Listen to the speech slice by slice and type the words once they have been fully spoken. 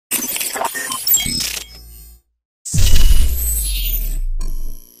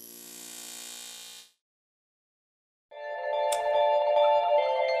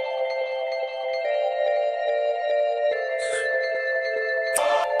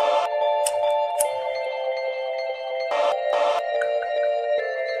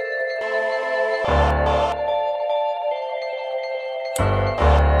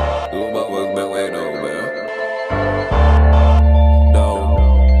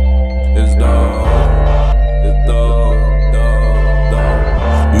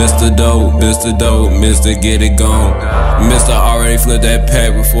Mr. Dope, Mr. Get It Gone. Mr. already flipped that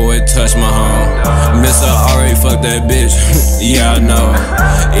pack before it touched my home. Mr. already fucked that bitch, yeah I know.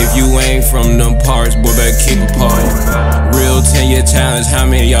 If you ain't from them parts, boy better keep a pole. Real 10-year challenge, how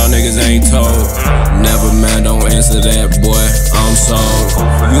many y'all niggas ain't told? Never mind, don't answer that, boy, I'm sold.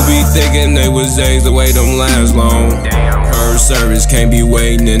 You be thinking they was Z's the way them lines long. Her service can't be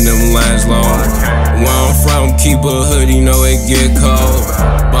waiting in them lines long. Where I'm from, keep a hoodie, know it get cold.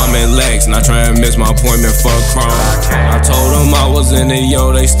 Bumming legs, not trying to miss my appointment for chrome. I told them I was in it,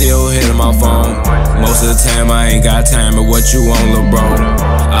 yo, they still hitting my phone. Most of the time I ain't got time, but what you want, lil' bro?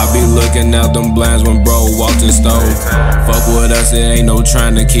 I be looking out them blinds when bro walked in stove. Fuck with us, it ain't no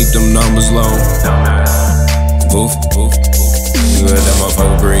trying to keep them numbers low. Boof, boof, you let that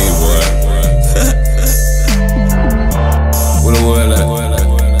motherfucker breathe, boy. What the world at?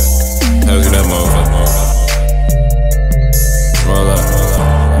 Look at that motherfucker. Roll up.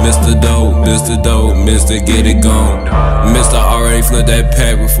 Mr. Dope, Mr. Get It Gone. Mr. already flipped that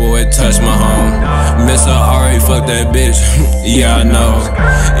pack before it touched my home. Mr. already fucked that bitch, yeah I know.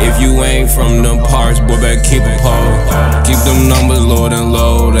 If you ain't from them parts, boy better keep a pole. Keep them numbers low and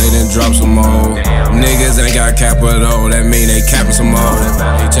low, they done drop some more. Niggas ain't got capital, that mean they capping some more.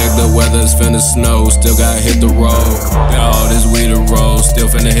 They check the weather, it's finna snow, still gotta hit the road. Got all this weed to roll, still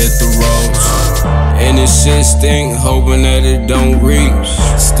finna hit the roads. And this shit stink, hoping that it don't reach.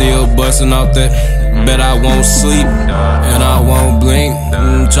 Still bustin' off that, bet I won't sleep, and I won't blink,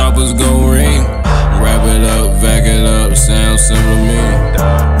 choppers gon' ring. Wrap it up, vac it up, sounds simple to me.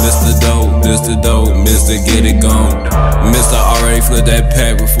 Mr. Dope, Mr. Get It Gone. Mr. already flipped that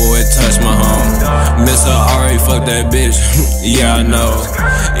pack before it touched my home. Mr. already fucked that bitch, yeah I know.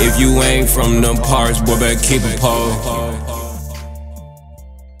 If you ain't from them parts, boy better keep a pole.